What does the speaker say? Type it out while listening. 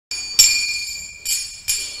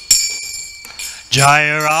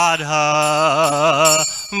Jaya Radha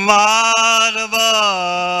Madhava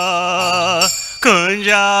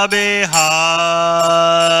Kunja Bihari.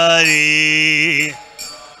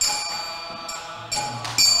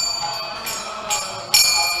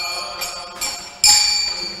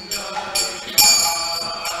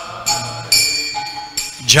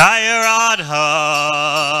 Jaya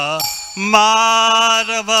Radha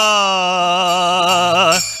Madhava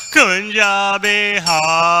Kunja Bihari.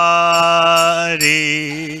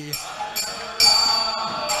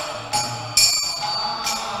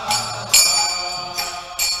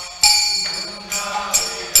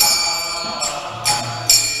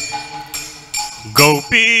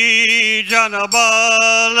 Gopi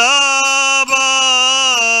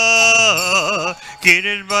Janabalabha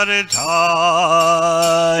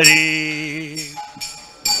Giridvaradhari.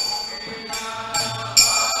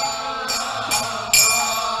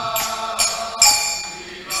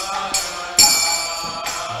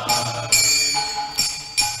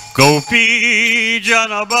 Gopi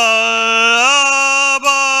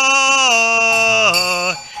Janabalabha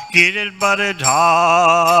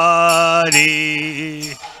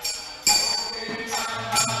Giridvaradhari.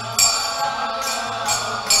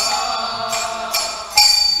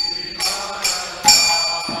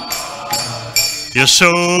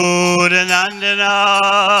 Yashodanandana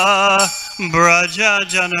Braja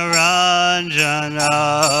Janaranjana.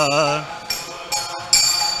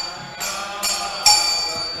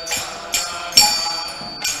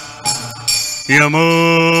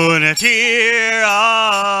 Yamunatira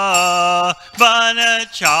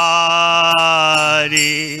Vanachari.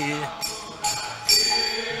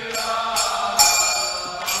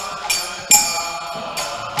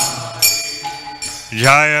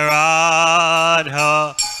 Jaya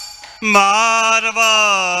Radha Madhava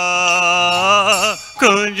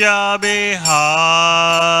Kunja Bihari.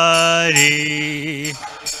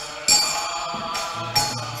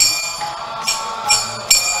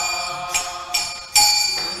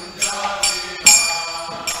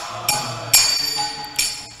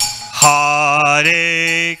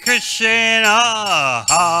 Hare Krishna,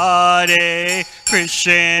 Hare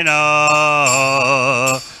Krishna,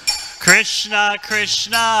 Krishna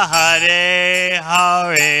Krishna, Hare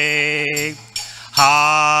Hare,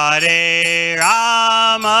 Hare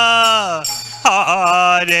Rama,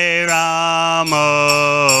 Hare Rama,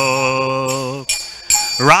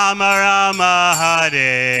 Rama Rama,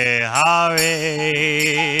 Hare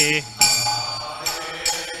Hare.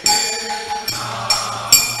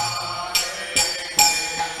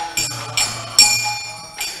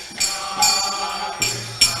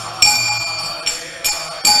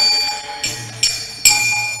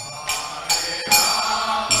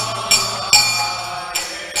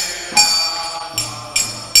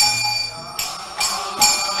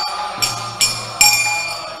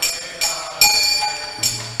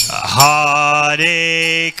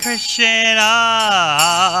 Hare Krishna,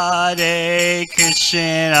 Hare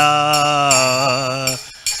Krishna,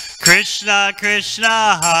 Krishna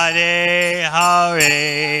Krishna, Hare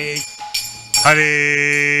Hare,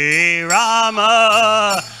 Hare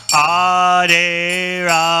Rama, Hare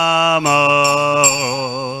Rama,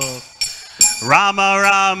 Rama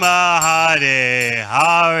Rama, Hare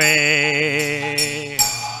Hare.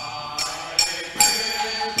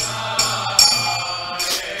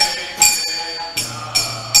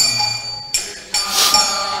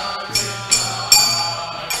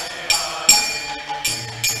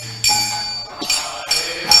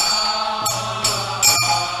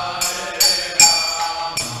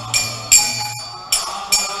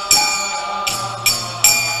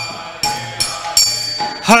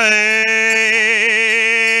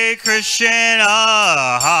 Hare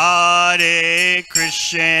Krishna, Hare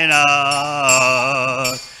Krishna,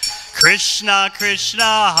 Krishna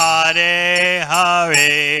Krishna, Hare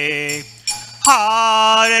Hare,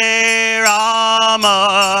 Hare Rama,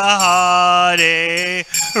 Hare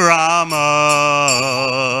Rama,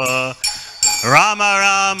 Rama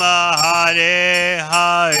Rama, Hare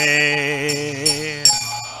Hare.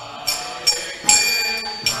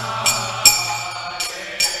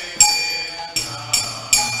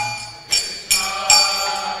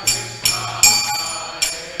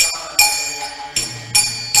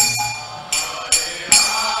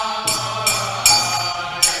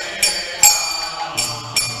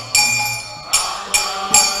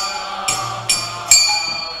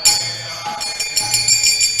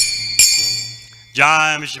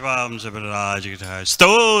 Jai Shivam Sabaraj Guitar.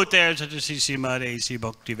 Sto there to Srimad A.C.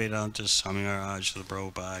 Bhakti Vedanta Swami Maharaj the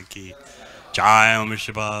Prabhupada ki. Jai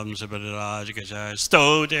Shivam Sabaraj Guitar.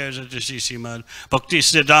 Sto there to Srimad Bhakti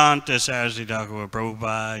Siddhanta Saraswati Thakur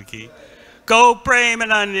Prabhupada ki. Go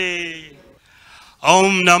Premanandi.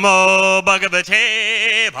 Om Namo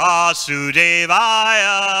Bhagavate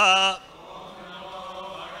Vasudevaya.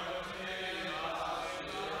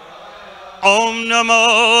 Om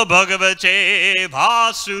Namo Bhagavate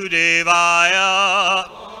Vasudevaya.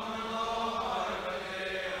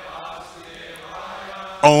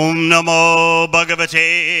 Om Namo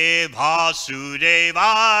Bhagavate Vasudevaya.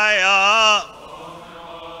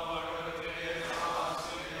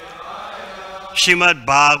 Srimad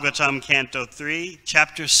Bhagavatam, Canto 3,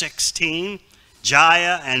 Chapter 16,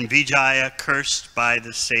 Jaya and Vijaya cursed by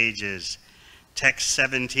the sages. Text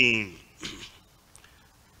 17.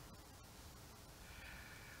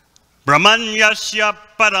 Brahmanyasya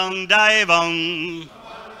parang daivam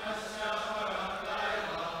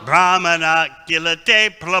Brahmana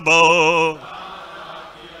kilate prabho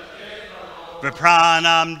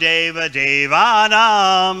Vipranam deva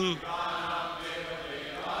devanam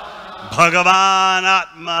Bhagavan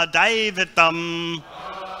atma daivatam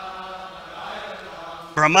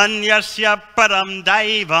Brahmanyasya param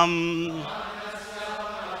daivam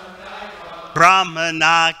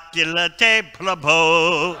Brahmana kilate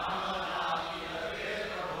prabho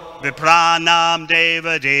Vipranam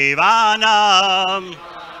deva devanam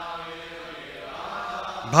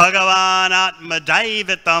Bhagavan atma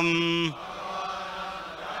daivatam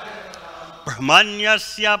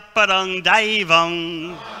Brahmanyasya parang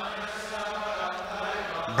daivam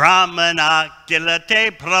Brahmana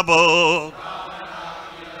kilate prabho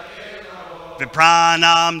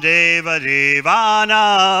Vipranam deva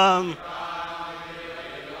devanam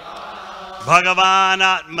Bhagavan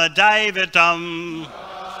atma daivatam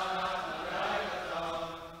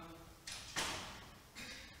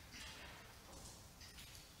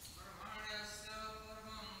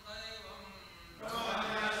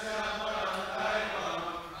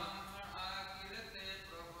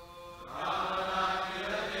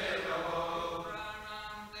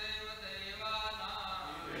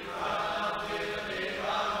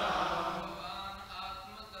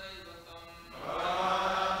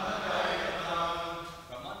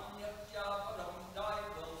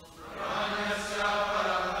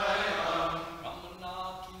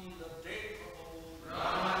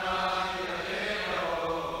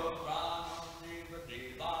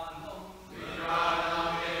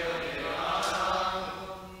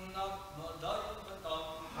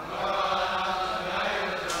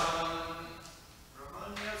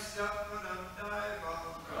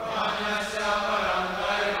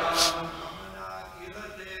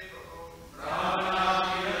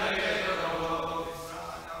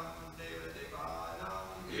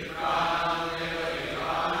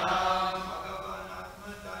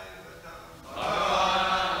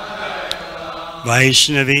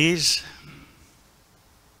Vaishnavis,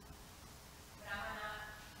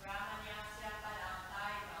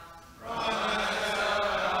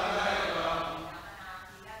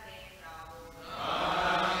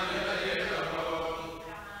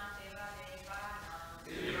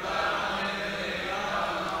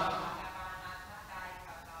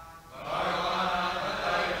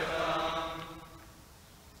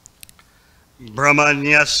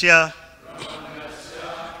 Brahmanyasya,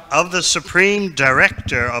 of the Supreme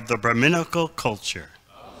Director of the Brahminical culture.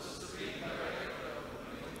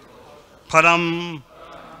 Param,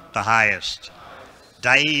 the highest.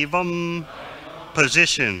 Daivam,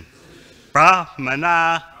 position.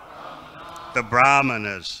 Brahmana, the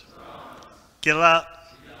Brahmanas. Kila,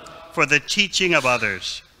 for the teaching of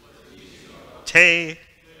others. Te,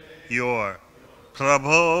 your.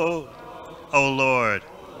 Prabhu, O Lord.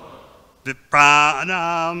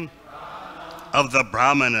 Vipranam, of the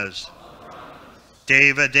Brahmanas.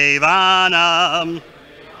 Deva Devanam,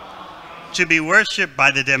 to be worshipped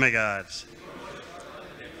by the demigods.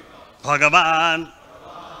 Bhagavan,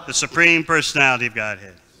 the Supreme Personality of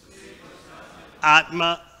Godhead.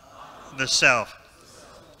 Atma, the Self.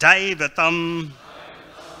 Daivatam,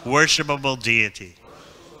 worshipable deity.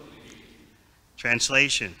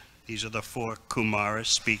 Translation. These are the four Kumaras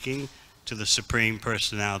speaking to the Supreme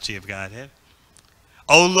Personality of Godhead.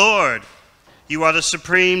 O Lord, you are the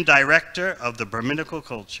Supreme Director of the Brahminical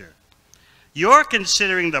culture. Your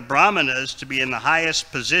considering the Brahmanas to be in the highest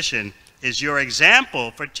position is your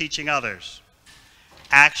example for teaching others.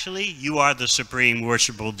 Actually, you are the Supreme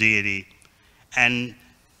Worshipable Deity, and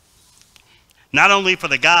not only for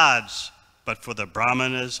the gods, but for the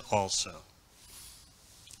Brahmanas also.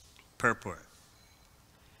 Purport.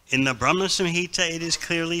 In the Brahma Samhita, it is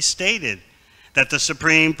clearly stated that the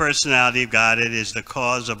Supreme Personality of Godhead is the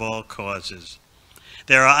cause of all causes.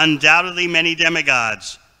 There are undoubtedly many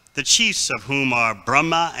demigods, the chiefs of whom are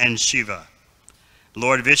Brahma and Shiva.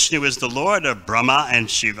 Lord Vishnu is the Lord of Brahma and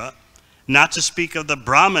Shiva, not to speak of the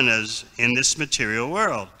Brahmanas in this material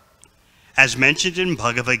world. As mentioned in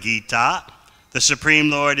Bhagavad Gita, the Supreme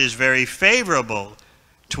Lord is very favorable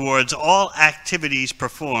towards all activities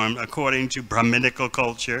performed according to Brahminical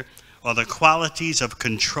culture, or the qualities of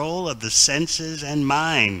control of the senses and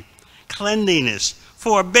mind, cleanliness,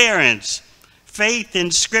 forbearance, faith in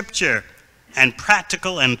Scripture, and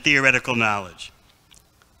practical and theoretical knowledge.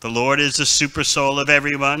 The Lord is the super soul of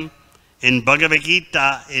everyone. In Bhagavad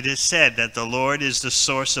Gita, it is said that the Lord is the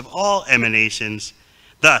source of all emanations.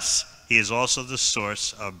 Thus, he is also the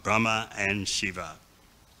source of Brahma and Shiva.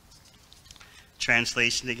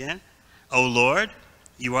 Translation again. O Lord,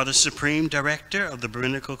 you are the supreme director of the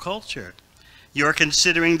Brahminical culture. Your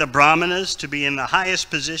considering the Brahmanas to be in the highest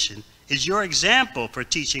position is your example for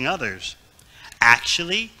teaching others.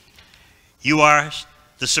 Actually, you are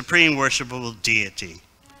the supreme worshipable deity,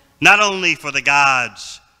 not only for the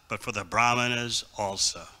gods, but for the Brahmanas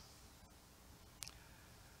also.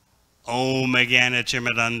 Om Agana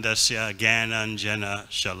Timirandasya Gyananjana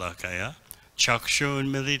Shalakaya Chakshun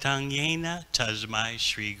Militang Yena Tasmai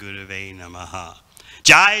Shri Gurave Namaha.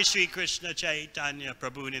 Jai Shri Krishna Chaitanya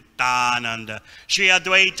Prabhu Nityananda Shri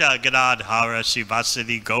Advaita Gadadhara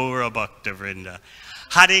Sivasadi Gaura Bhakta Vrinda.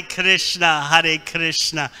 Hare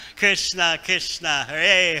Krishna, Krishna Krishna,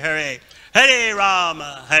 Hare Hare, Hare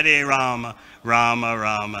Rama, Rama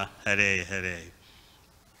Rama, Hare Hare.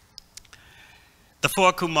 The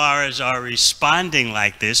four Kumaras are responding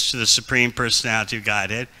like this to the Supreme Personality of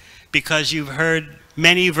Godhead because you've heard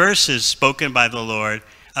many verses spoken by the Lord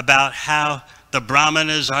about how the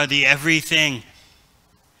Brahmanas are the everything.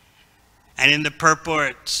 And in the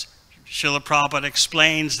purports, Srila Prabhupada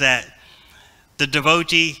explains that the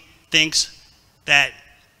devotee thinks that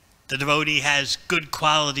the devotee has good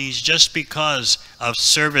qualities just because of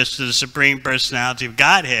service to the Supreme Personality of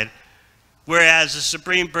Godhead, whereas the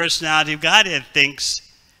Supreme Personality of Godhead thinks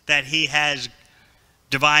that he has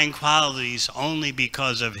divine qualities only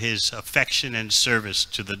because of his affection and service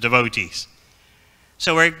to the devotees.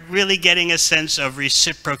 So we're really getting a sense of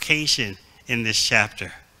reciprocation in this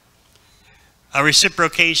chapter. A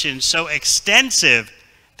reciprocation so extensive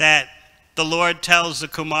that the Lord tells the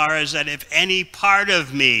Kumaras that if any part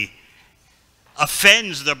of me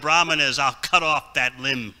offends the Brahmanas, I'll cut off that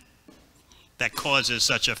limb that causes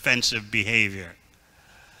such offensive behavior.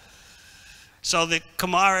 So the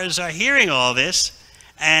Kumaras are hearing all this,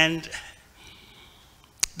 and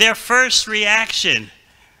their first reaction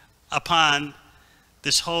upon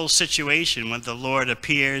this whole situation, when the Lord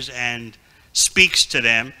appears and speaks to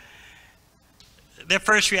them, their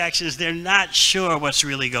first reaction is they're not sure what's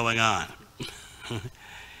really going on.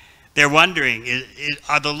 They're wondering,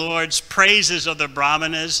 are the Lord's praises of the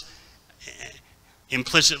Brahmanas,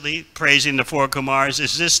 implicitly praising the four Kumaras,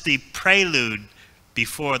 is this the prelude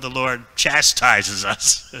before the Lord chastises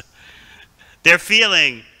us? They're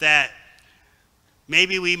feeling that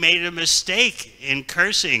maybe we made a mistake in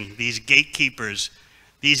cursing these gatekeepers.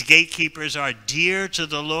 These gatekeepers are dear to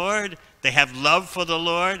the Lord. They have love for the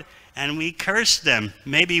Lord, and we curse them.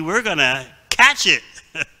 Maybe we're going to catch it.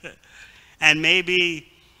 And maybe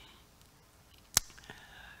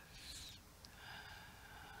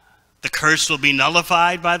the curse will be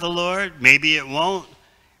nullified by the Lord. Maybe it won't.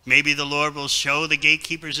 Maybe the Lord will show the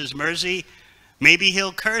gatekeepers his mercy. Maybe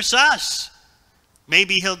he'll curse us.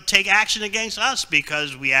 Maybe he'll take action against us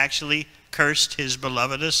because we actually cursed his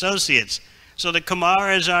beloved associates. So the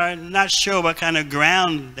Kumaras are not sure what kind of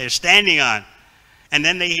ground they're standing on. And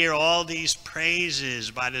then they hear all these praises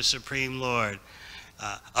by the Supreme Lord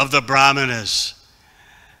of the Brahmanas.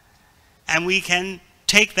 And we can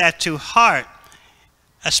take that to heart,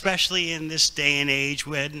 especially in this day and age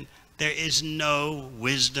when there is no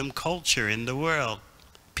wisdom culture in the world.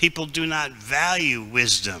 People do not value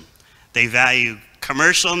wisdom. They value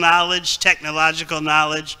commercial knowledge, technological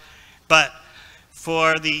knowledge, but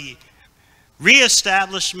for the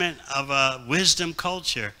reestablishment of a wisdom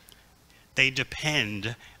culture, they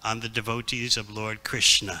depend on the devotees of Lord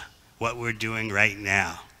Krishna, what we're doing right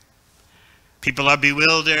now. People are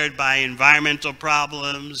bewildered by environmental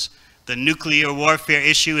problems. The nuclear warfare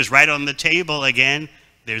issue is right on the table again.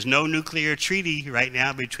 There's no nuclear treaty right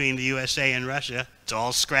now between the USA and Russia. It's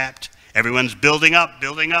all scrapped. Everyone's building up,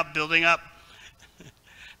 building up, building up.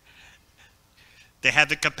 They have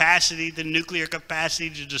the capacity, the nuclear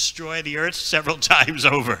capacity, to destroy the earth several times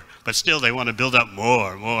over. But still, they want to build up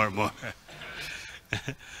more.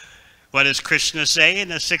 What does Krishna say in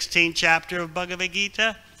the 16th chapter of Bhagavad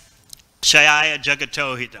Gita? Shayaya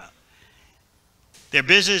Jagatohita. Their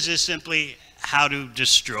business is simply how to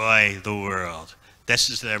destroy the world.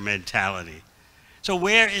 This is their mentality. So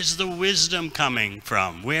where is the wisdom coming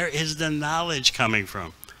from? Where is the knowledge coming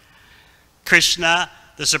from? Krishna,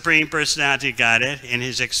 the Supreme Personality of Godhead, in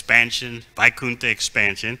his expansion, Vaikuntha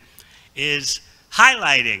expansion, is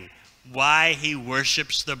highlighting why he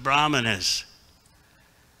worships the Brahmanas.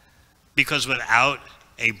 Because without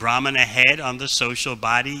a Brahmana head on the social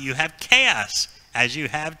body, you have chaos, as you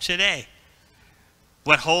have today.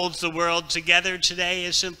 What holds the world together today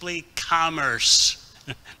is simply commerce.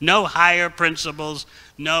 No higher principles,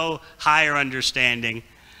 no higher understanding,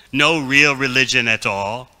 no real religion at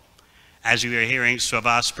all. As we were hearing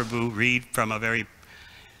Swabhas Prabhu read from a very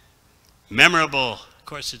memorable, of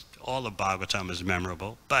course all of Bhagavatam is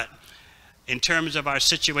memorable, but in terms of our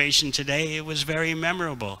situation today, it was very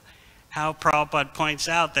memorable. How Prabhupada points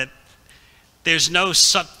out that there's no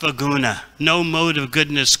sattva guna, no mode of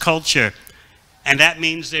goodness culture, and that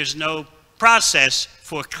means there's no process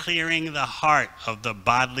for clearing the heart of the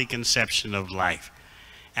bodily conception of life.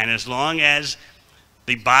 And as long as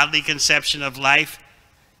the bodily conception of life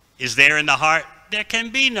is there in the heart, there can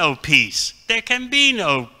be no peace. There can be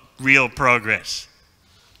no real progress.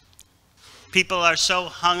 People are so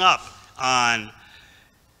hung up on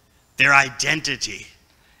their identity.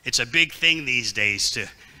 It's a big thing these days to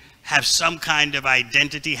have some kind of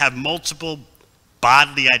identity, have multiple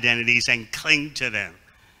bodily identities and cling to them.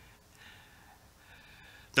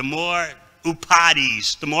 The more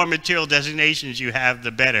upadhis, the more material designations you have,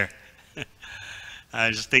 the better. I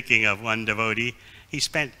was thinking of one devotee. He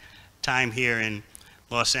spent time here in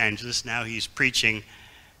Los Angeles. Now he's preaching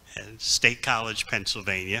at State College,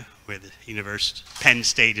 Pennsylvania, where the University, Penn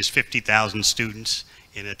State is 50,000 students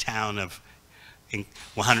in a town of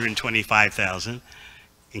 125,000,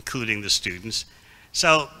 including the students.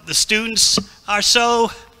 So the students are so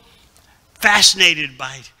fascinated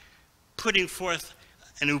by putting forth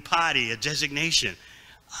an upadhi, a designation.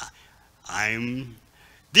 I'm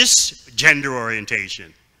this gender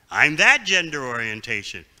orientation. I'm that gender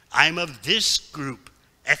orientation. I'm of this group,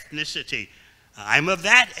 ethnicity. I'm of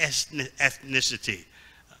that ethnicity.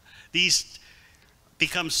 These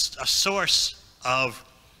becomes a source of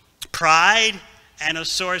pride and a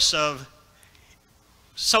source of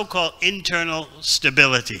so-called internal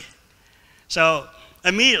stability. So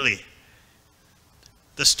immediately,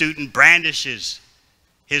 the student brandishes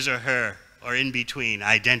his or her, or in between,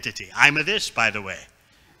 identity. I'm a this, by the way.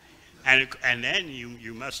 And then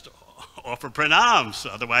you must offer pranams,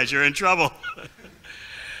 otherwise you're in trouble.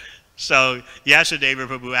 So Yasadeva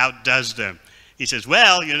Prabhu outdoes them. He says,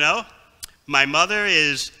 well, you know, my mother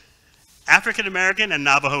is African American and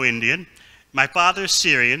Navajo Indian. My father's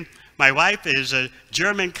Syrian. My wife is a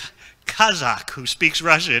German Kazakh who speaks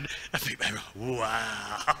Russian.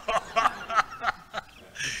 Wow.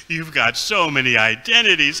 You've got so many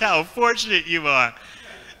identities. How fortunate you are.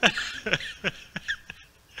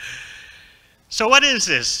 So what is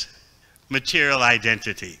this material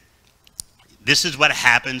identity? This is what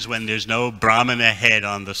happens when there's no Brahmana head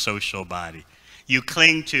on the social body. You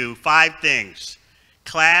cling to 5 things: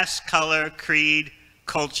 class, color, creed,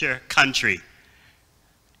 culture, country.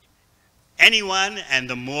 Anyone, and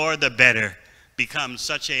the more the better, becomes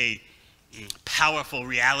such a powerful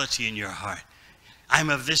reality in your heart. I'm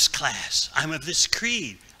of this class. I'm of this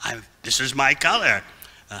creed. This is my color.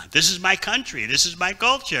 This is my country. This is my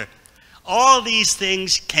culture. All these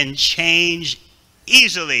things can change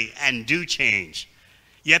easily and do change.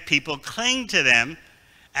 Yet people cling to them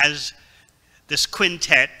as this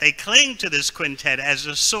quintet. They cling to this quintet as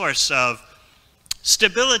a source of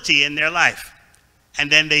stability in their life. And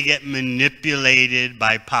then they get manipulated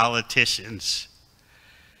by politicians.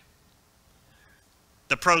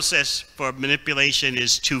 The process for manipulation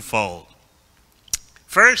is twofold.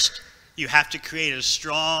 First, you have to create a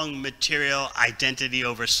strong material identity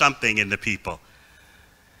over something in the people.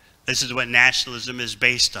 This is what nationalism is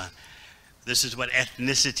based on. This is what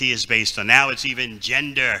ethnicity is based on. Now it's even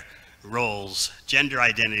gender roles, gender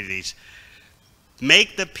identities.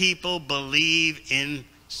 Make the people believe in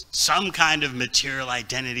some kind of material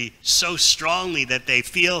identity so strongly that they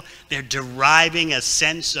feel they're deriving a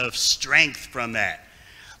sense of strength from that.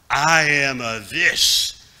 I am a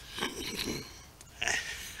this.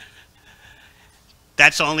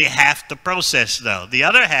 That's only half the process, though. The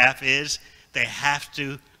other half is they have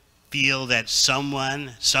to feel that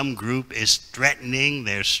someone, some group is threatening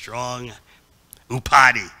their strong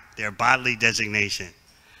upadhi, their bodily designation.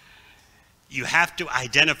 You have to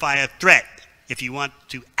identify a threat if you want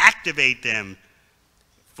to activate them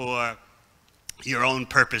for your own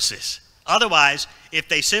purposes. Otherwise, if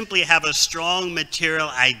they simply have a strong material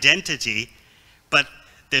identity, but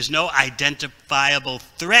there's no identifiable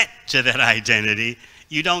threat to that identity,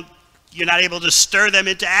 you don't you're not able to stir them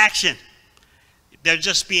into action. They're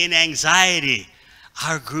just being anxiety.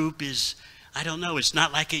 Our group is, I don't know, it's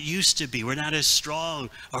not like it used to be. We're not as strong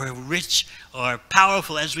or rich or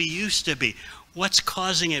powerful as we used to be. What's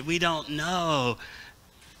causing it? We don't know.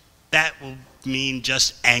 That will mean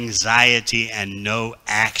just anxiety and no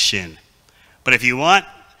action. But if you want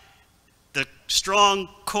the strong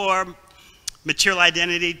core material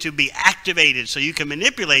identity to be activated so you can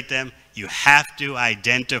manipulate them, you have to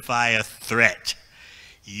identify a threat.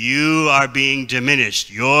 You are being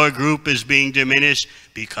diminished. Your group is being diminished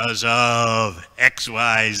because of X,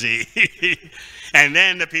 Y, Z. And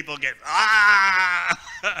then the people get, ah!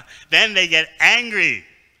 Then they get angry.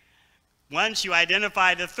 Once you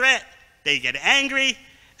identify the threat, they get angry,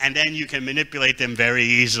 and then you can manipulate them very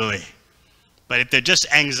easily. But if they're just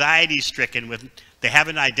anxiety-stricken, they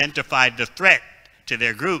haven't identified the threat to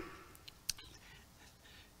their group,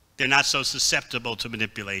 they're not so susceptible to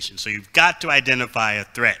manipulation. So you've got to identify a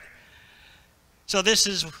threat. So this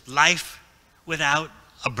is life without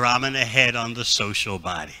a Brahmana head on the social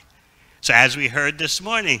body. So as we heard this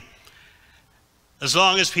morning, as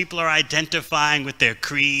long as people are identifying with their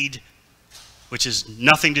creed, which has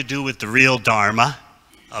nothing to do with the real Dharma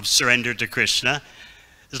of surrender to Krishna,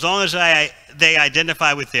 as long as they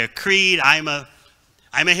identify with their creed, I'm a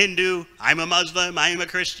Hindu, I'm a Muslim, I'm a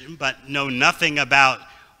Christian, but know nothing about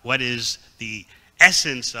what is the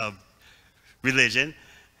essence of religion,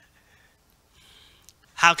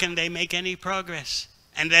 how can they make any progress?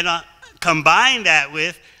 And then combine that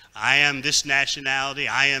with, I am this nationality,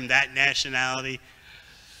 I am that nationality.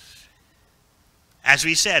 As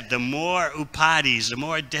we said, the more upadhis, the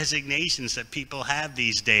more designations that people have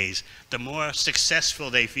these days, the more successful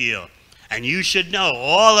they feel. And you should know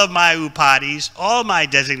all of my upadhis, all my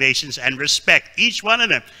designations, and respect each one of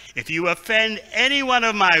them. If you offend any one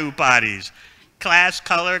of my upadhis, class,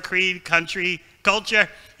 color, creed, country, culture,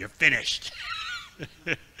 you're finished.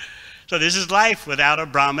 So this is life without a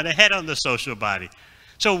Brahmana head on the social body.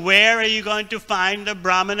 So where are you going to find the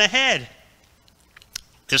Brahmana head?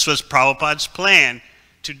 This was Prabhupada's plan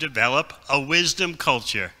to develop a wisdom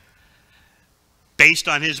culture based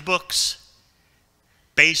on his books,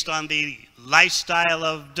 based on the lifestyle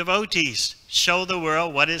of devotees. Show the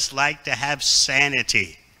world what it's like to have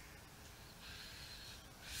sanity.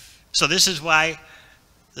 So this is why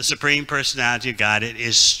the Supreme Personality of Godhead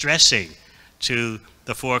is stressing to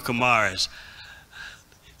the four Kumaras.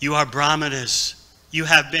 You are Brahmanas. You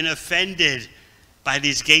have been offended by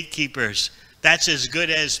these gatekeepers. That's as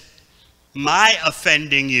good as my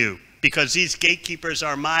offending you, because these gatekeepers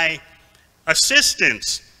are my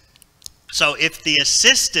assistants. So if the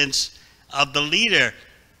assistants of the leader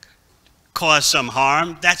cause some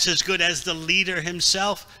harm, that's as good as the leader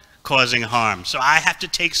himself causing harm. So I have to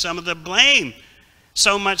take some of the blame,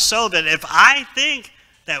 so much so that if I think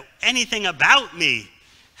that anything about me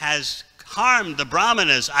has harmed the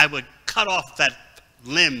Brahmanas, I would cut off that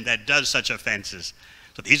limb that does such offenses.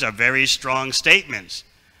 So these are very strong statements.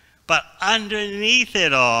 But underneath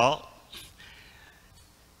it all,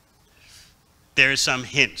 there are some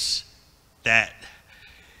hints that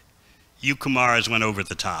you Kumaras went over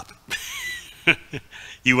the top.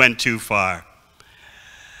 You went too far.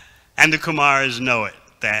 And the Kumaras know it,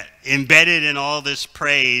 that embedded in all this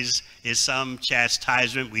praise is some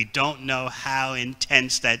chastisement. We don't know how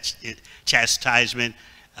intense that chastisement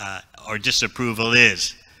or disapproval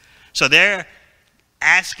is. So they're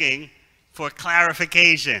asking for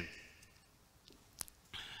clarification.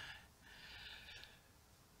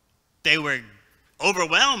 They were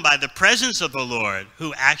overwhelmed by the presence of the Lord,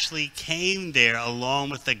 who actually came there along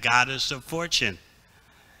with the goddess of fortune.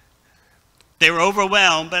 They were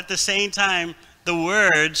overwhelmed, but at the same time, the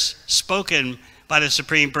words spoken by the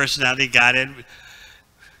Supreme Personality of Godhead,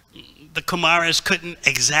 the Kumaras couldn't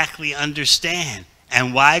exactly understand.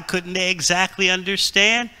 And why couldn't they exactly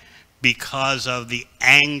understand? Because of the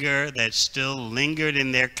anger that still lingered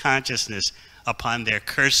in their consciousness upon their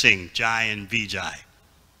cursing Jai and Vijay.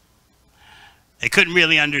 They couldn't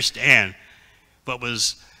really understand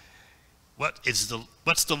what's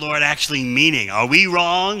the Lord actually meaning. Are we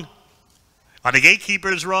wrong? Are the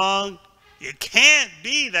gatekeepers wrong? It can't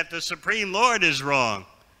be that the Supreme Lord is wrong,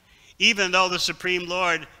 even though the Supreme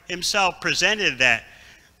Lord himself presented that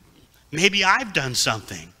maybe I've done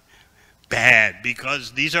something bad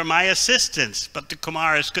because these are my assistants. But the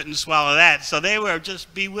Kumaras couldn't swallow that, so they were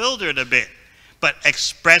just bewildered a bit, but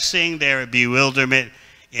expressing their bewilderment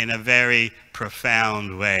in a very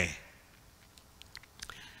profound way.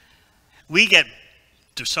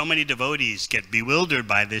 So many devotees get bewildered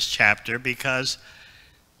by this chapter because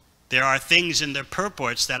there are things in the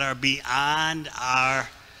purports that are beyond our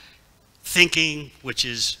thinking which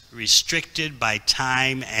is restricted by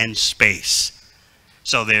time and space.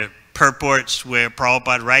 So there are purports where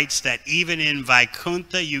Prabhupada writes that even in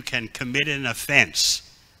Vaikuntha you can commit an offense.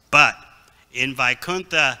 But in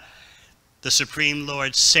Vaikuntha, the Supreme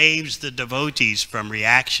Lord saves the devotees from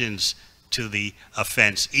reactions to the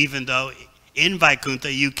offense, even though in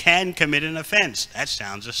Vaikuntha you can commit an offense. That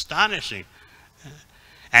sounds astonishing.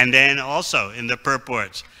 And then also in the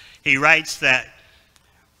purports, he writes that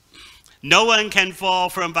no one can fall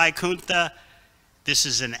from Vaikuntha. This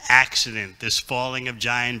is an accident. This falling of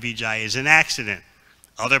Jai and Vijay is an accident.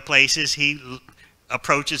 Other places he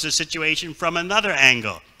approaches the situation from another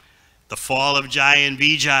angle. The fall of Jai and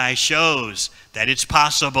Vijay shows that it's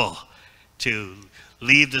possible to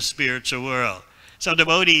leave the spiritual world. So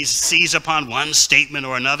devotees seize upon one statement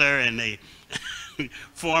or another, and they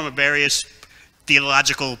form various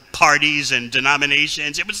theological parties and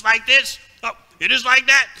denominations. It was like this. Oh, it is like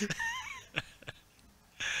that.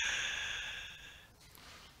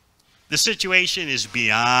 The situation is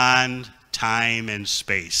beyond time and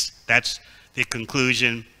space. That's the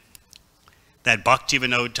conclusion that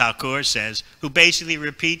Bhaktivinoda Thakur says, who basically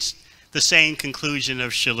repeats the same conclusion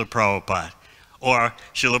of Srila Prabhupada. Or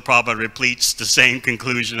Srila Prabhupada repeats the same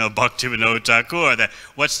conclusion of Bhaktivinoda Thakur, that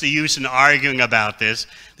what's the use in arguing about this?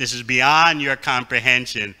 This is beyond your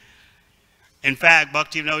comprehension. In fact,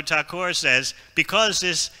 Bhaktivinoda Thakur says, because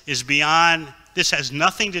this is beyond, this has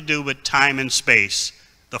nothing to do with time and space,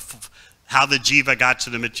 how the jiva got to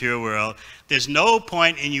the material world. There's no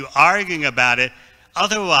point in you arguing about it,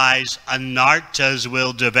 otherwise anarthas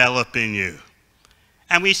will develop in you.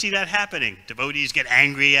 And we see that happening. Devotees get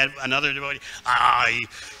angry at another devotee.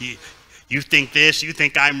 You think this, you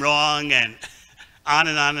think I'm wrong, and on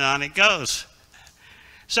and on and on it goes.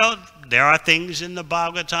 So there are things in the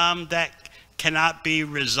Bhagavatam that cannot be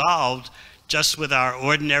resolved just with our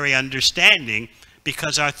ordinary understanding,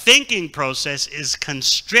 because our thinking process is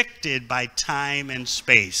constricted by time and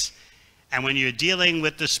space. And when you're dealing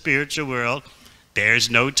with the spiritual world, there's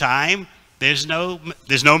no time, there's no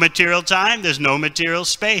material time, there's no material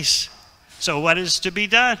space. So what is to be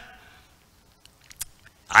done?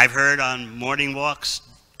 I've heard on morning walks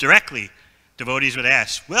directly, devotees would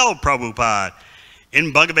ask, well, Prabhupada,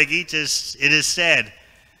 in Bhagavad Gita it is said,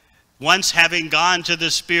 once having gone to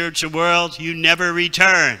the spiritual world, you never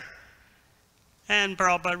return. And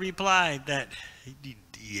Prabhupada replied that,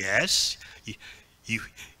 yes, you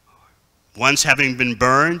once having been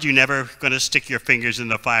burned, you're never going to stick your fingers in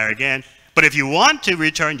the fire again. But if you want to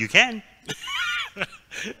return, you can.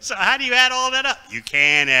 So how do you add all that up? You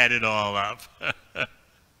can add it all up.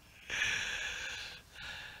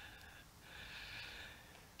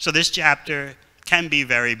 So this chapter can be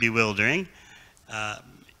very bewildering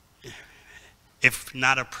if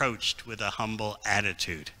not approached with a humble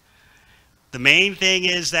attitude. The main thing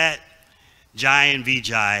is that Jai and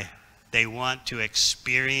Vijay, they want to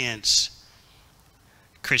experience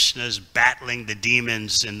Krishna's battling the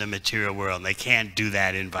demons in the material world. They can't do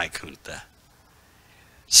that in Vaikuntha.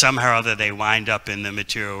 Somehow or other they wind up in the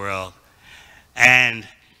material world. And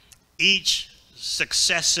each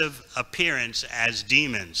successive appearance as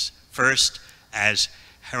demons, first as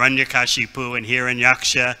Hiranyakashipu and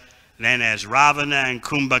Hiranyaksha, then as Ravana and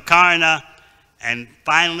Kumbhakarna, and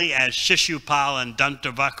finally as Shishupal and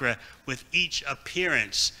Dantavakra, with each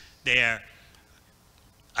appearance, their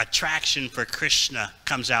attraction for Krishna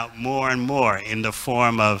comes out more and more in the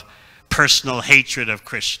form of personal hatred of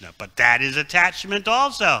Krishna. But that is attachment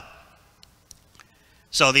also.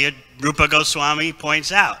 So the Rupa Goswami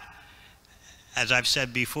points out, as I've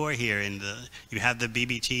said before here, you have the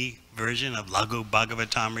BBT version of Laghu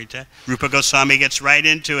Bhagavatamrita. Rupa Goswami gets right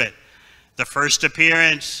into it. The first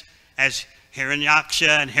appearance as Hiranyaksha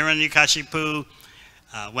and Hiranyakashipu,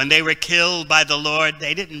 when they were killed by the Lord,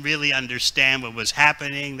 they didn't really understand what was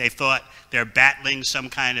happening. They thought they're battling some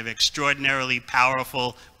kind of extraordinarily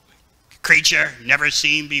powerful creature never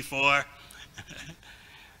seen before.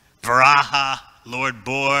 Varaha, Lord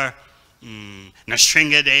Boar,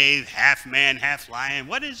 Nrsingadev, half man, half lion.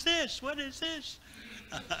 What is this? What is this?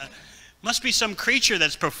 Must be some creature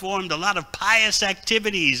that's performed a lot of pious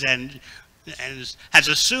activities and has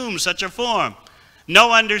assumed such a form.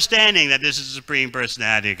 No understanding that this is the Supreme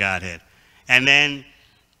Personality of Godhead. And then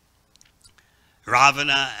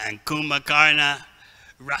Ravana and Kumbhakarna.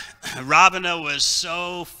 Ravana was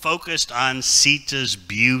so focused on Sita's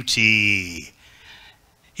beauty.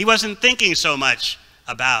 He wasn't thinking so much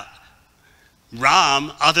about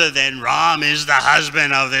Ram, other than Ram is the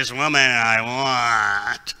husband of this woman I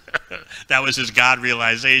want. That was his God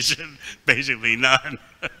realization. Basically none.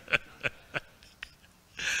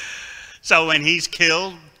 So when he's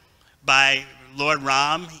killed by Lord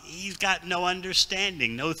Ram, he's got no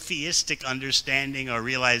understanding, no theistic understanding or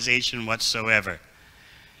realization whatsoever.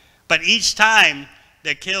 But each time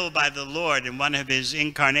they're killed by the Lord in one of his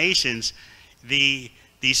incarnations, these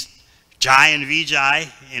Jai and Vijay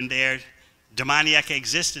in their demoniac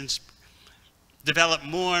existence develop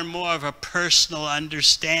more and more of a personal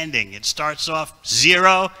understanding. It starts off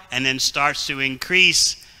 0 and then starts to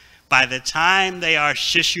increase. By the time they are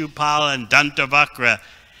Shishupala and Dantavakra,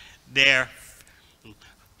 their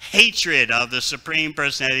hatred of the Supreme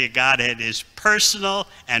Personality of Godhead is personal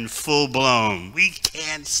and full-blown. We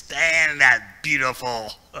can't stand that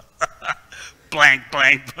beautiful blank,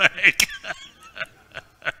 blank, blank.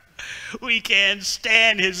 We can't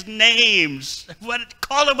stand his names.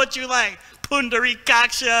 Call him what you like.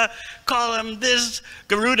 Pundarikaksha, call him this,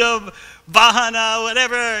 Garuda, Vahana,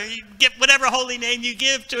 whatever. Get whatever holy name you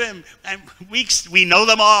give to him. And we know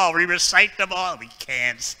them all. We recite them all. We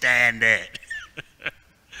can't stand it.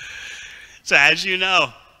 So as you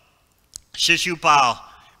know, Shishupal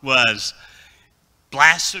was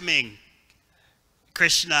blaspheming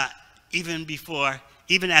Krishna even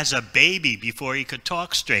as a baby, before he could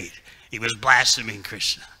talk straight. He was blaspheming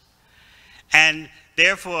Krishna. And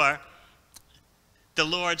therefore, the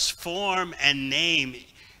Lord's form and name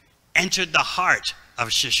entered the heart of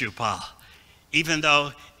Shishupal. Even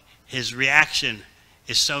though his reaction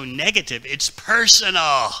is so negative, it's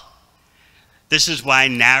personal. This is why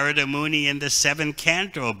Narada Muni in the 7th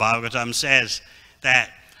canto of Bhagavatam says that,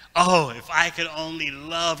 oh, if I could only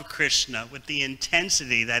love Krishna with the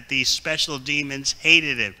intensity that these special demons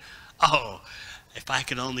hated him. Oh, if I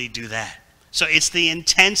could only do that. So it's the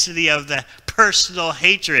intensity of the personal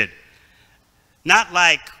hatred. Not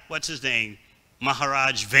like, what's his name,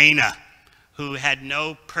 Maharaj Vena, who had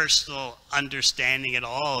no personal understanding at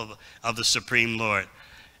all of the Supreme Lord.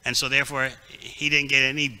 And so therefore, he didn't get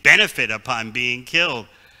any benefit upon being killed.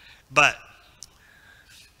 But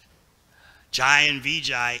Jai and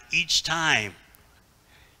Vijay, each time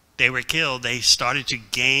they were killed, they started to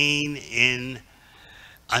gain in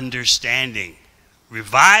understanding,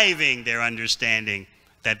 reviving their understanding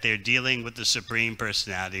that they're dealing with the Supreme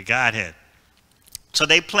Personality of Godhead. So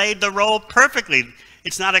they played the role perfectly.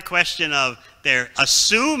 It's not a question of they're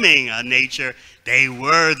assuming a nature. They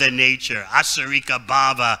were the nature. Asarika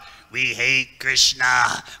Bhava, we hate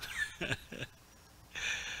Krishna.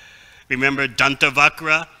 Remember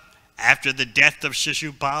Dantavakra? After the death of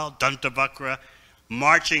Shishupal, Dantavakra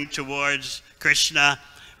marching towards Krishna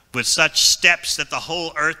with such steps that the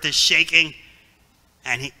whole earth is shaking.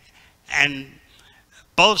 And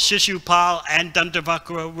both Shishupal and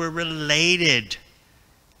Dantavakra were related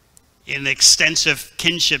in an extensive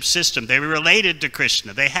kinship system. They were related to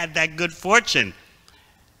Krishna. They had that good fortune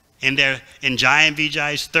in Jai and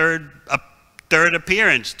Vijay's third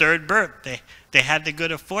appearance, third birth. They had the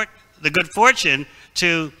good fortune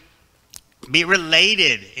to be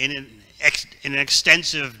related in an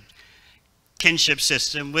extensive kinship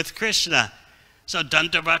system with Krishna. So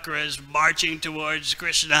Dantavakra is marching towards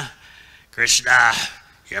Krishna. Krishna,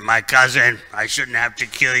 you're my cousin. I shouldn't have to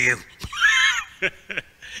kill you.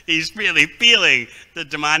 He's really feeling the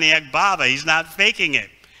demoniac bhava. He's not faking it.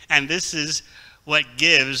 And this is what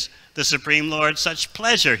gives the Supreme Lord such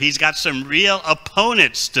pleasure. He's got some real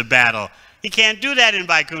opponents to battle. He can't do that in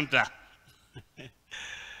Vaikuntha.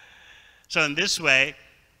 So in this way,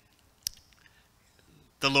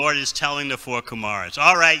 the Lord is telling the 4 Kumaras,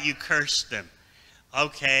 all right, you cursed them.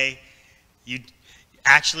 Okay, you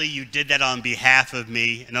did that on behalf of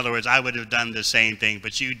me. In other words, I would have done the same thing,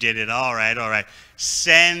 but you did it. All right, all right.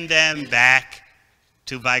 Send them back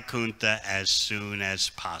to Vaikuntha as soon as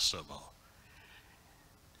possible.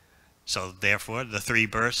 So therefore, the 3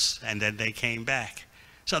 births, and then they came back.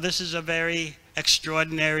 So this is a very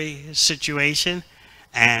extraordinary situation,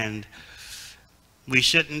 and we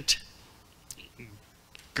shouldn't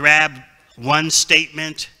grab one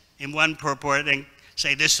statement in one purport and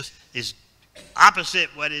say this is opposite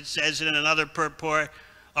what it says in another purport,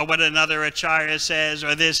 or what another acharya says,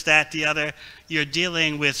 or this, that, the other. You're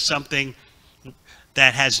dealing with something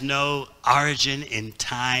that has no origin in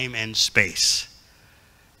time and space.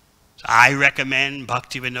 So I recommend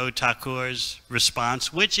Bhaktivinoda Thakur's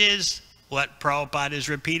response, which is what Prabhupada is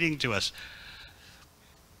repeating to us.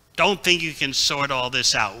 Don't think you can sort all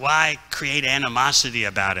this out. Why create animosity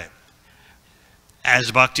about it?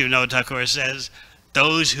 As Bhaktivinoda Thakur says,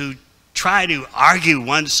 those who try to argue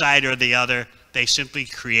one side or the other, they simply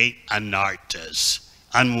create anartas,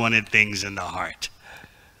 unwanted things in the heart.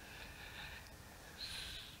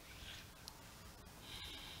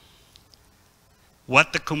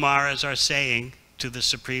 What the Kumaras are saying to the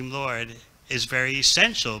Supreme Lord is very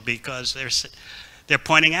essential, because they're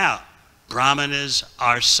pointing out brahmanas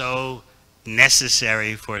are so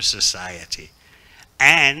necessary for society.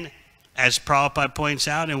 And as Prabhupada points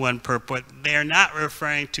out in one purport, they're not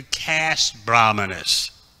referring to caste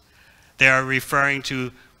brahmanas. They are referring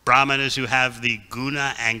to brahmanas who have the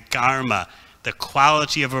guna and karma, the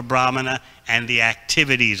quality of a brahmana and the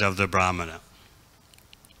activities of the brahmana.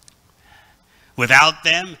 Without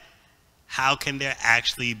them, how can there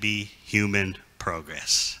actually be human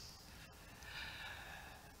progress?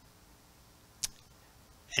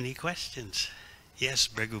 Any questions? Yes,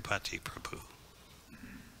 Bhrigupati Prabhu.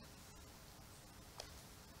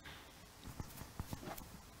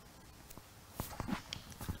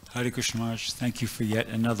 Hare Krishna Maharaj, thank you for yet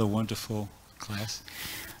another wonderful class.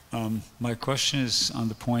 My question is on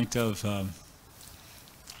the point of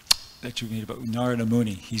that you made about Narada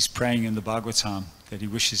Muni. He's praying in the Bhagavatam that he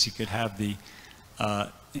wishes he could have the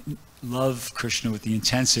love Krishna with the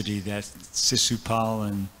intensity that Sisupal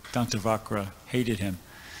and Dantavakra hated him.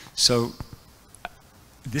 So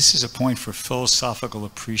this is a point for philosophical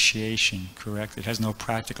appreciation, correct? It has no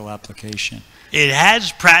practical application. It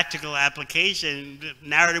has practical application.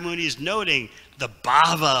 Narada Muni is noting the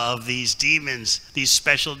bhava of these demons, these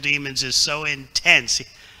special demons, is so intense.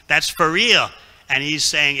 That's for real. And he's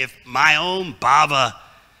saying, if my own bhava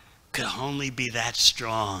could only be that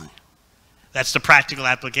strong. That's the practical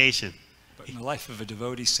application. But in the life of a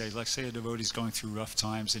devotee, let's say a devotee is going through rough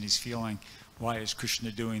times and he's feeling, why is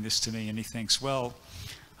Krishna doing this to me? And he thinks, well,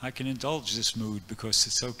 I can indulge this mood because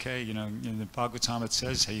it's okay. You know, in the Bhagavatam it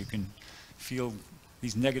says how you can feel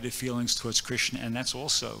these negative feelings towards Krishna, and that's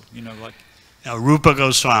also, you know, like... Now, Rupa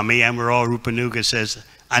Goswami, and we're all Rupanuga, says,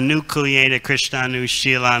 Anukulyena Krishnanu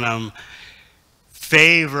Shilanam,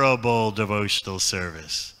 favorable devotional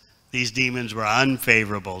service. These demons were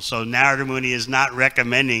unfavorable. So Narada Muni is not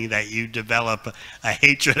recommending that you develop a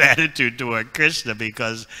hatred attitude toward Krishna,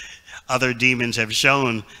 because other demons have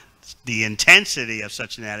shown the intensity of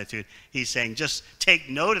such an attitude. He's saying just take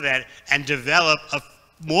note of that and develop a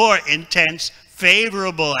more intense,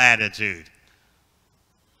 favorable attitude.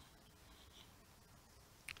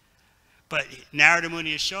 But Narada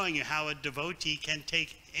Muni is showing you how a devotee can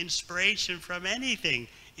take inspiration from anything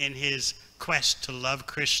in his quest to love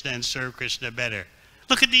Krishna and serve Krishna better.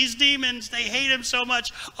 Look at these demons. They hate him so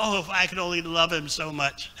much. Oh, if I could only love him so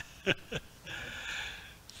much.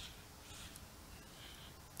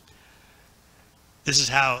 This is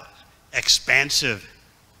how expansive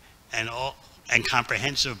and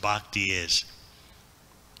comprehensive bhakti is.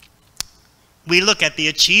 We look at the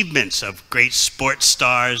achievements of great sports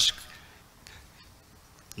stars,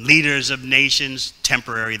 leaders of nations,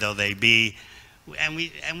 temporary though they be, and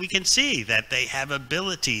we can see that they have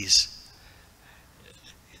abilities,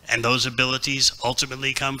 and those abilities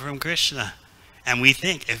ultimately come from Krishna. And we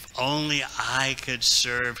think, if only I could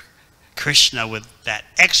serve Krishna with that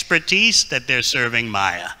expertise that they're serving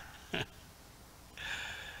Maya.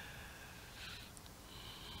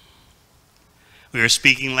 We were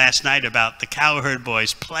speaking last night about the cowherd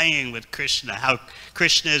boys playing with Krishna, how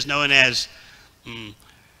Krishna is known as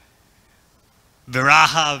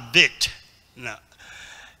Virahavit. No,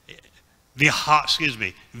 Viharavit,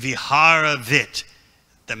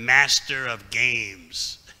 the master of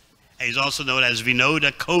games. And he's also known as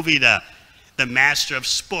Vinoda Kovida, the master of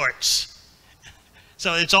sports.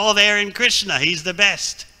 So it's all there in Krishna. He's the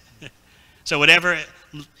best. So whatever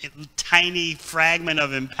tiny fragment of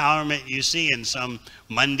empowerment you see in some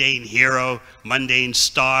mundane hero, mundane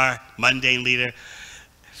star, mundane leader,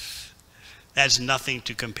 that's nothing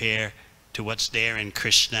to compare to what's there in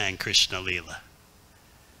Krishna and Krishna Leela.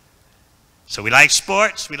 So we like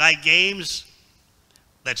sports, we like games.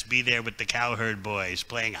 Let's be there with the cowherd boys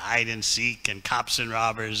playing hide and seek and cops and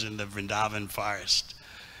robbers in the Vrindavan forest.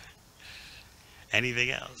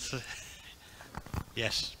 Anything else?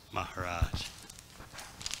 Yes, Maharaj.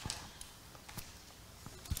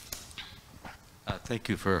 Thank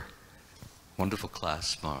you for a wonderful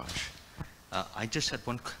class, Maharaj. I just had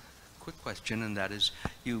one quick question, and that is,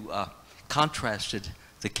 you contrasted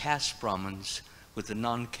the caste Brahmins with the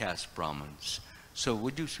non-caste Brahmins. So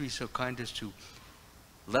would you be so kind as to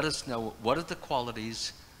let us know what are the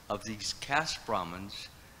qualities of these caste Brahmins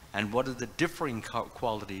and what are the differing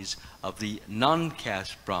qualities of the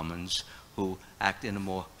non-caste Brahmins who act in a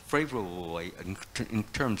more favorable way in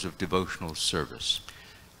terms of devotional service?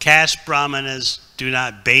 Caste Brahmanas do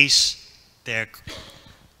not base their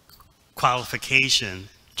qualification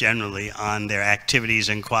generally on their activities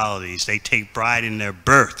and qualities. They take pride in their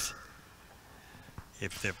birth.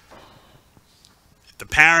 If the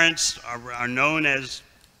parents are known as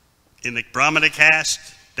in the Brahmana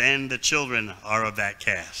caste, then the children are of that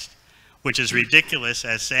caste, which is ridiculous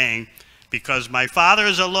as saying, because my father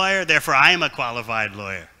is a lawyer, therefore I am a qualified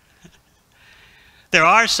lawyer. There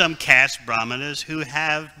are some caste brahmanas who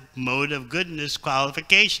have mode of goodness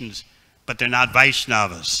qualifications, but they're not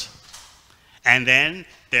Vaishnavas. And then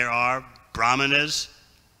there are brahmanas,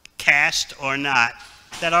 caste or not,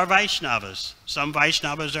 that are Vaishnavas. Some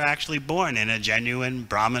Vaishnavas are actually born in a genuine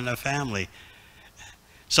brahmana family.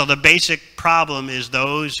 So the basic problem is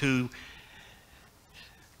those who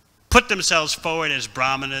put themselves forward as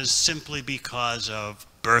brahmanas simply because of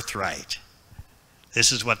birthright.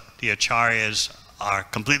 This is what the acharyas are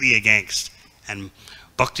completely against. And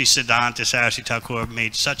Bhaktisiddhanta Saraswati Thakur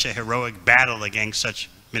made such a heroic battle against such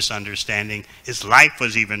misunderstanding. His life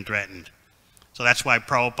was even threatened. So that's why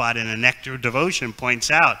Prabhupada in the Nectar of Devotion points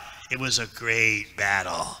out it was a great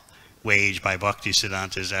battle waged by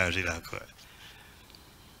Bhaktisiddhanta Saraswati Thakur.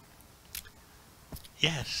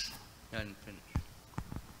 Yes. And finish.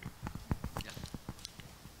 Yeah.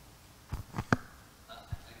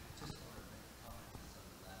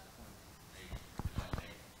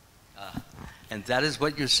 And that is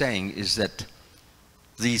what you're saying, is that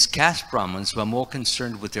these caste Brahmins were more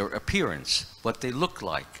concerned with their appearance, what they looked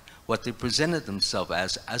like, what they presented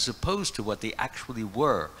themselves as opposed to what they actually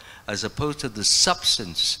were, as opposed to the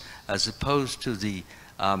substance, as opposed to the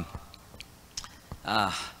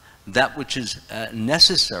that which is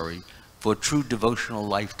necessary for true devotional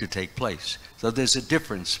life to take place. So there's a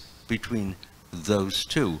difference between those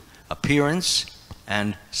two, appearance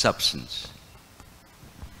and substance.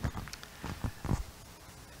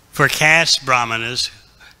 For caste brahmanas,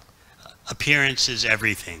 appearance is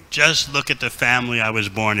everything. Just look at the family I was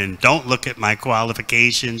born in. Don't look at my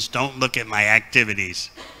qualifications. Don't look at my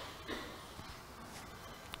activities.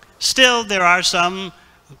 Still, there are some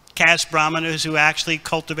caste brahmanas who actually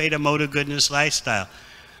cultivate a mode of goodness lifestyle.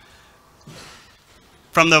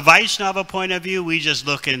 From the Vaishnava point of view, we just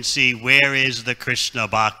look and see where is the Krishna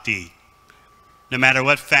bhakti. No matter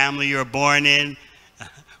what family you're born in,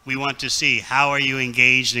 we want to see how are you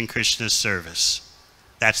engaged in Krishna's service.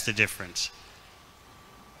 That's the difference.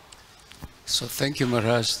 So thank you,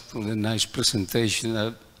 Maharaj, for the nice presentation.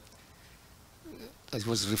 I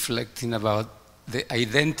was reflecting about the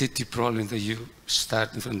identity problem that you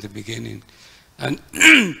started from the beginning. And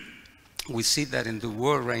we see that in the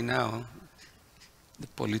world right now, the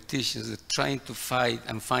politicians are trying to fight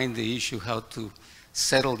and find the issue how to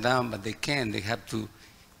settle down, but they can't. They have to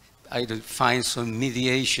either find some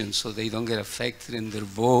mediation so they don't get affected in their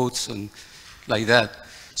votes and like that.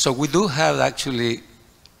 So we do have actually,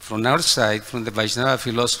 from our side, from the Vaishnava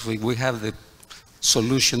philosophy, we have the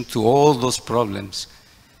solution to all those problems.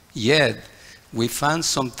 Yet, we found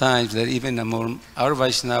sometimes that even among our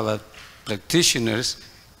Vaishnava practitioners,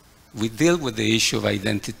 we deal with the issue of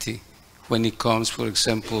identity when it comes, for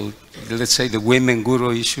example, let's say the women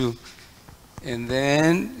guru issue, and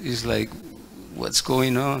then it's like, what's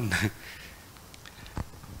going on?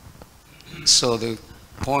 So the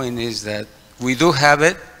point is that we do have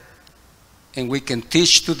it, and we can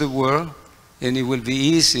teach to the world, and it will be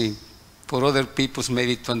easy for other people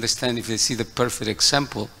maybe to understand if they see the perfect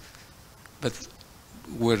example. But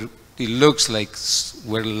where it looks like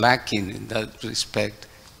we're lacking in that respect.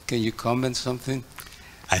 Can you comment something?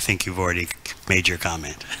 I think you've already made your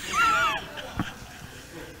comment.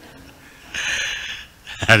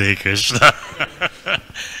 Hare Krishna.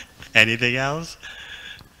 Anything else?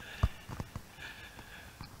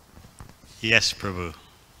 Yes, Prabhu.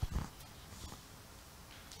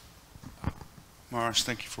 Maharaj,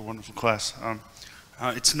 thank you for a wonderful class.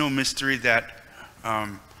 It's no mystery that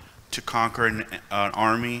to conquer an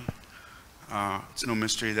army, it's no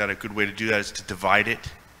mystery that a good way to do that is to divide it.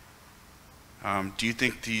 Do you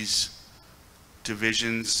think these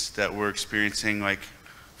divisions that we're experiencing, like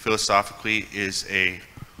philosophically, is a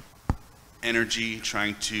energy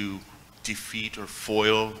trying to defeat or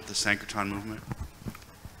foil the Sankirtan movement?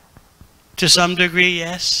 To some degree,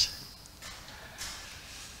 yes.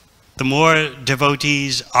 The more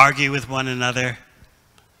devotees argue with one another,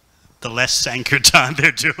 the less Sankirtan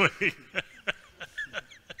they're doing.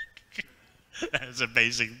 That's a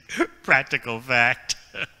basic practical fact.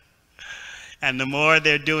 And the more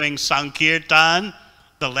they're doing Sankirtan,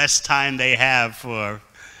 the less time they have for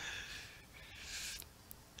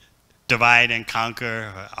divide and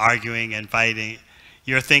conquer, arguing and fighting.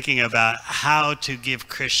 You're thinking about how to give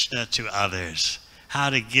Krishna to others, how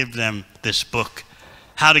to give them this book,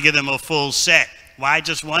 how to give them a full set. Why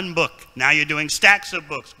just one book? Now you're doing stacks of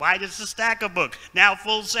books. Why just a stack of books? Now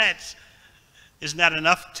full sets. Isn't that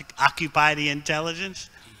enough to occupy the intelligence?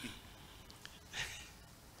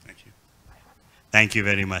 Thank you. Thank you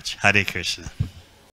very much. Hare Krishna.